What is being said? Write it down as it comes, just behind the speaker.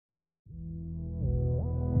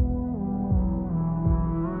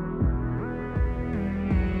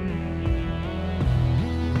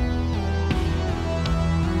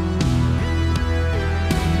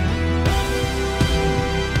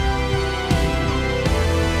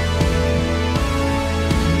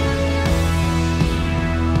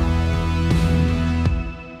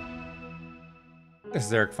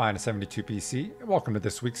is Eric Fine of 72PC, and welcome to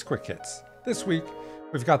this week's Quick Hits. This week,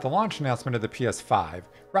 we've got the launch announcement of the PS5,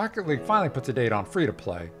 Rocket League finally puts a date on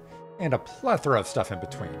free-to-play, and a plethora of stuff in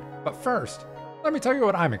between. But first, let me tell you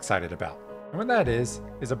what I'm excited about. And what that is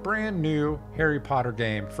a brand new Harry Potter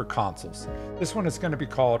game for consoles. This one is going to be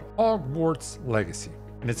called Hogwarts Legacy,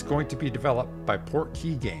 and it's going to be developed by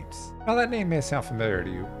Portkey Games. Now that name may sound familiar to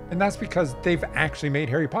you, and that's because they've actually made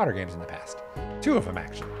Harry Potter games in the past. 2 of them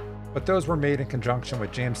actually. But those were made in conjunction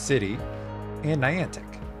with Jam City and Niantic,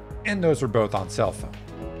 and those were both on cell phone.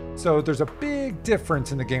 So there's a big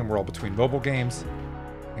difference in the game world between mobile games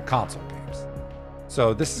and console games.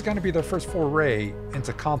 So this is going to be their first foray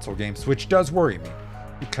into console games, which does worry me,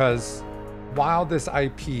 because while this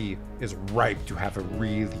IP is ripe to have a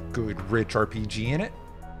really good, rich RPG in it,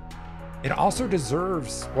 it also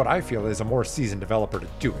deserves what I feel is a more seasoned developer to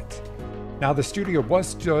do it. Now the studio was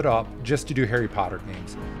stood up just to do Harry Potter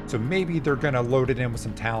games, so maybe they're going to load it in with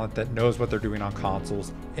some talent that knows what they're doing on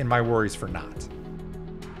consoles, and my worries for not.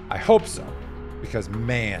 I hope so, because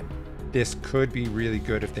man, this could be really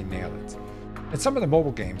good if they nail it. And some of the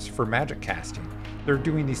mobile games for magic casting, they're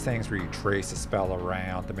doing these things where you trace a spell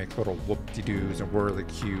around to make little whoop-de-doos and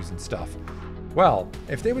whirlicues and stuff. Well,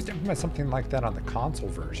 if they was to implement something like that on the console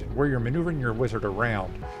version, where you're maneuvering your wizard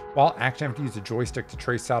around while actually having to use a joystick to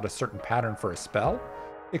trace out a certain pattern for a spell,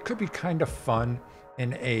 it could be kind of fun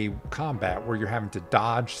in a combat where you're having to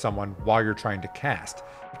dodge someone while you're trying to cast.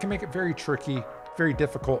 It can make it very tricky, very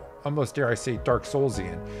difficult, almost dare I say Dark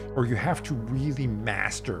Soulsian, where you have to really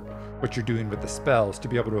master what you're doing with the spells to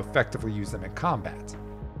be able to effectively use them in combat.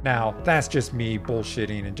 Now, that's just me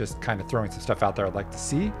bullshitting and just kind of throwing some stuff out there I'd like to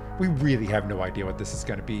see. We really have no idea what this is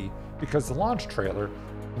going to be because the launch trailer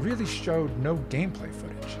really showed no gameplay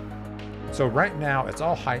footage. So right now it's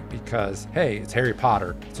all hype because, hey, it's Harry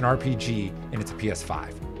Potter, it's an RPG, and it's a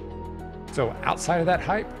PS5. So outside of that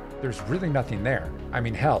hype, there's really nothing there. I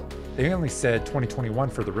mean, hell, they only said 2021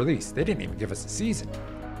 for the release. They didn't even give us a season.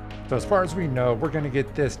 So as far as we know, we're going to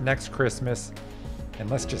get this next Christmas, and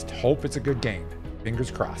let's just hope it's a good game.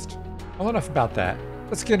 Fingers crossed. Well, enough about that.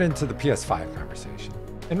 Let's get into the PS5 conversation.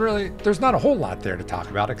 And really, there's not a whole lot there to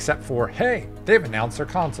talk about except for, hey, they've announced their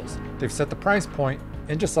consoles. They've set the price point,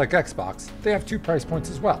 and just like Xbox, they have 2 price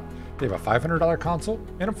points as well. They have a $500 console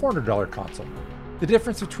and a $400 console. The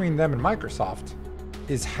difference between them and Microsoft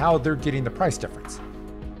is how they're getting the price difference.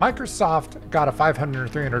 Microsoft got a $500 or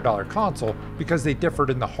 $300 console because they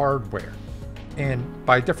differed in the hardware. And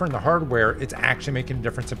by differing in the hardware, it's actually making a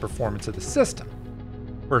difference in performance of the system.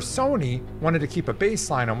 Where Sony wanted to keep a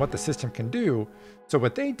baseline on what the system can do, so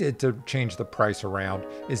what they did to change the price around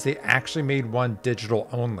is they actually made one digital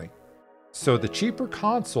only. So the cheaper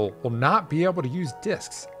console will not be able to use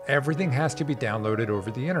discs. Everything has to be downloaded over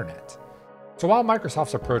the internet. So while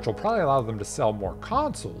Microsoft's approach will probably allow them to sell more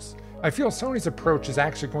consoles, I feel Sony's approach is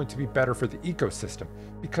actually going to be better for the ecosystem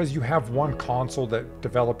because you have one console that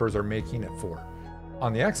developers are making it for.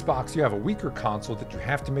 On the Xbox, you have a weaker console that you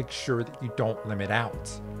have to make sure that you don't limit out.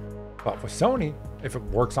 But with Sony, if it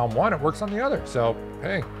works on one, it works on the other. So,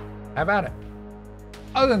 hey, have at it.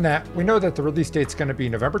 Other than that, we know that the release date's going to be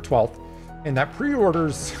November 12th, and that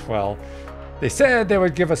pre-orders, well, they said they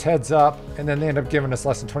would give us heads up, and then they end up giving us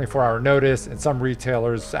less than 24-hour notice, and some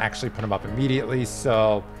retailers actually put them up immediately.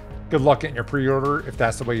 So, good luck getting your pre-order if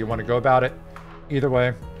that's the way you want to go about it. Either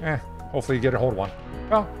way, hopefully you get a hold of one.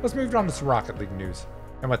 Well, let's move on to some Rocket League news.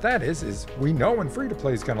 And what that is we know when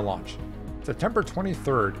free-to-play is going to launch. September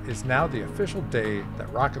 23rd is now the official day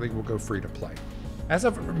that Rocket League will go free-to-play. As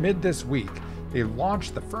of mid this week, they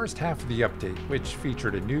launched the first half of the update, which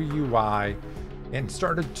featured a new UI and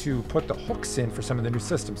started to put the hooks in for some of the new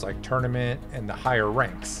systems like tournament and the higher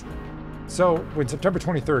ranks. So when September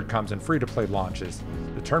 23rd comes and free-to-play launches,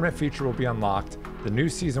 the tournament feature will be unlocked, the new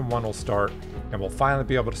Season 1 will start, and we'll finally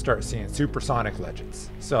be able to start seeing Supersonic Legends.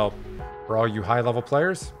 So, for all you high-level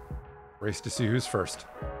players, race to see who's first.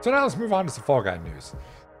 So now let's move on to some Fall Guy news.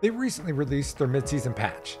 They recently released their mid-season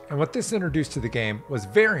patch, and what this introduced to the game was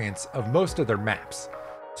variants of most of their maps.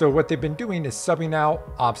 So what they've been doing is subbing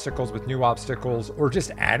out obstacles with new obstacles, or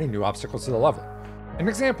just adding new obstacles to the level. An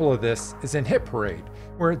example of this is in Hit Parade,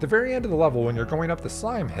 where at the very end of the level when you're going up the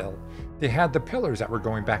slime hill, they had the pillars that were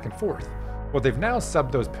going back and forth. Well, they've now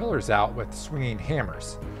subbed those pillars out with swinging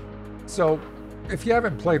hammers. So, if you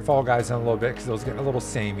haven't played Fall Guys in a little bit because it was getting a little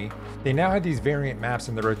samey, they now have these variant maps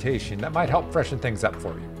in the rotation that might help freshen things up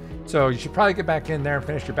for you. So you should probably get back in there and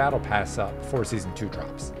finish your battle pass up before Season 2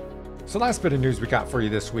 drops. So last bit of news we got for you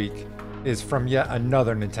this week is from yet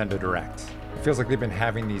another Nintendo Direct. It feels like they've been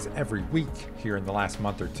having these every week here in the last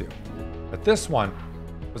month or two. But this one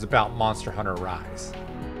was about Monster Hunter Rise.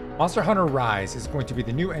 Monster Hunter Rise is going to be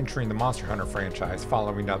the new entry in the Monster Hunter franchise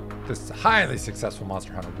following up this highly successful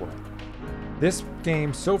Monster Hunter world. This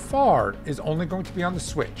game so far is only going to be on the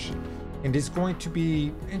Switch and is going to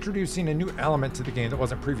be introducing a new element to the game that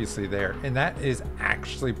wasn't previously there, and that is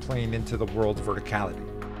actually playing into the world's verticality.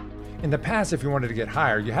 In the past, if you wanted to get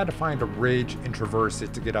higher, you had to find a ridge and traverse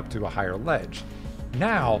it to get up to a higher ledge.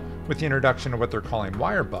 Now, with the introduction of what they're calling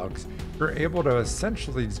wire bugs, you're able to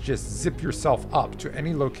essentially just zip yourself up to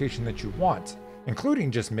any location that you want, including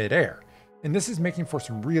just midair. And this is making for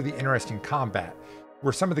some really interesting combat,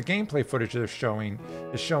 where some of the gameplay footage they're showing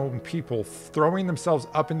is showing people throwing themselves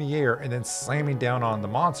up in the air and then slamming down on the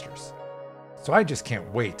monsters. So I just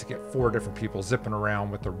can't wait to get 4 different people zipping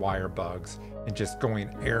around with their wire bugs and just going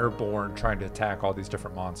airborne trying to attack all these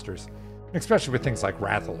different monsters. Especially with things like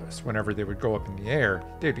Rathalos, whenever they would go up in the air,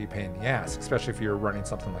 they'd be a pain in the ass, especially if you were running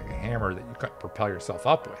something like a hammer that you couldn't propel yourself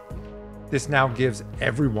up with. This now gives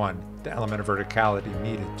everyone the element of verticality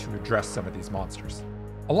needed to address some of these monsters.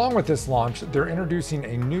 Along with this launch, they're introducing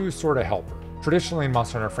a new sort of helper. Traditionally in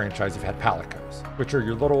Monster Hunter franchise, you've had palicos, which are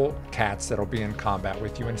your little cats that'll be in combat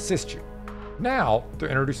with you and assist you. Now, they're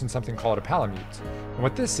introducing something called a palamute. And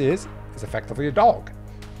what this is effectively a dog.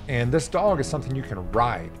 And this dog is something you can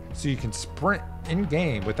ride, so you can sprint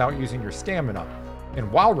in-game without using your stamina.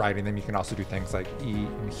 And while riding them, you can also do things like eat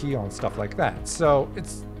and heal and stuff like that. So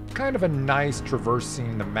it's kind of a nice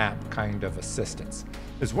traversing the map kind of assistance,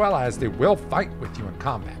 as well as they will fight with you in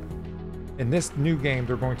combat. In this new game,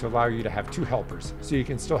 they're going to allow you to have 2 helpers, so you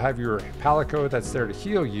can still have your palico that's there to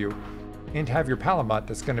heal you, and have your palamut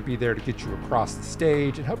that's going to be there to get you across the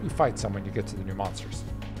stage and help you fight some when you get to the new monsters.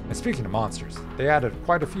 And speaking of monsters, they added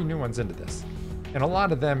quite a few new ones into this. And a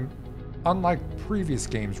lot of them, unlike previous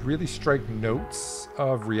games, really strike notes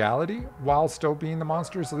of reality while still being the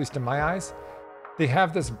monsters, at least in my eyes. They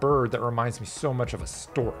have this bird that reminds me so much of a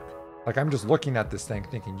stork. Like, I'm just looking at this thing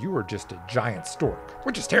thinking you are just a giant stork,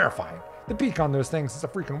 which is terrifying. The beak on those things is a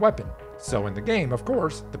freaking weapon. So in the game, of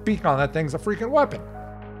course, the beak on that thing's a freaking weapon.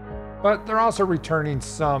 But they're also returning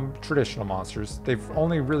some traditional monsters. They've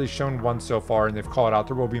only really shown one so far, and they've called out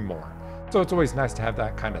there will be more. So it's always nice to have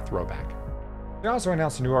that kind of throwback. They also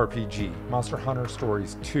announced a new RPG, Monster Hunter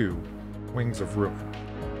Stories 2, Wings of Ruin.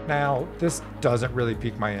 Now, this doesn't really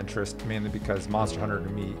pique my interest, mainly because Monster Hunter to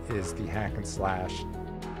me is the hack and slash,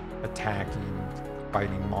 attacking,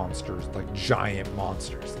 fighting monsters, like giant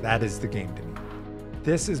monsters. That is the game to me.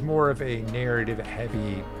 This is more of a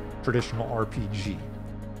narrative-heavy, traditional RPG.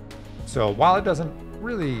 So while it doesn't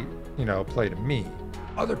really, play to me,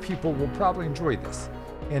 other people will probably enjoy this.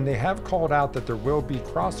 And they have called out that there will be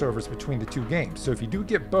crossovers between the 2 games. So if you do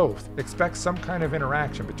get both, expect some kind of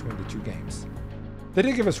interaction between the 2 games. They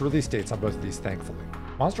did give us release dates on both of these, thankfully.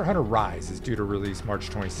 Monster Hunter Rise is due to release March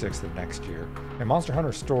 26th of next year, and Monster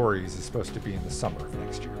Hunter Stories is supposed to be in the summer of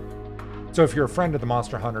next year. So if you're a friend of the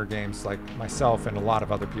Monster Hunter games like myself and a lot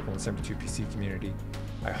of other people in the 72 PC community,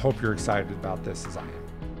 I hope you're excited about this as I am.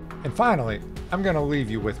 And finally, I'm going to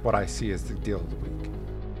leave you with what I see as the deal of the week.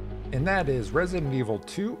 And that is Resident Evil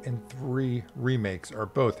 2 and 3 remakes are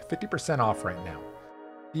both 50% off right now.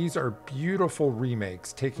 These are beautiful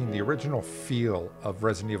remakes taking the original feel of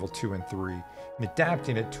Resident Evil 2 and 3 and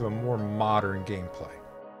adapting it to a more modern gameplay.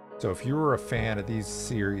 So if you were a fan of these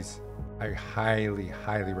series, I highly,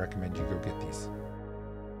 highly recommend you go get these.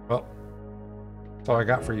 Well, that's all I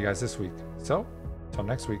got for you guys this week. So, until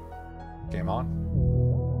next week, game on.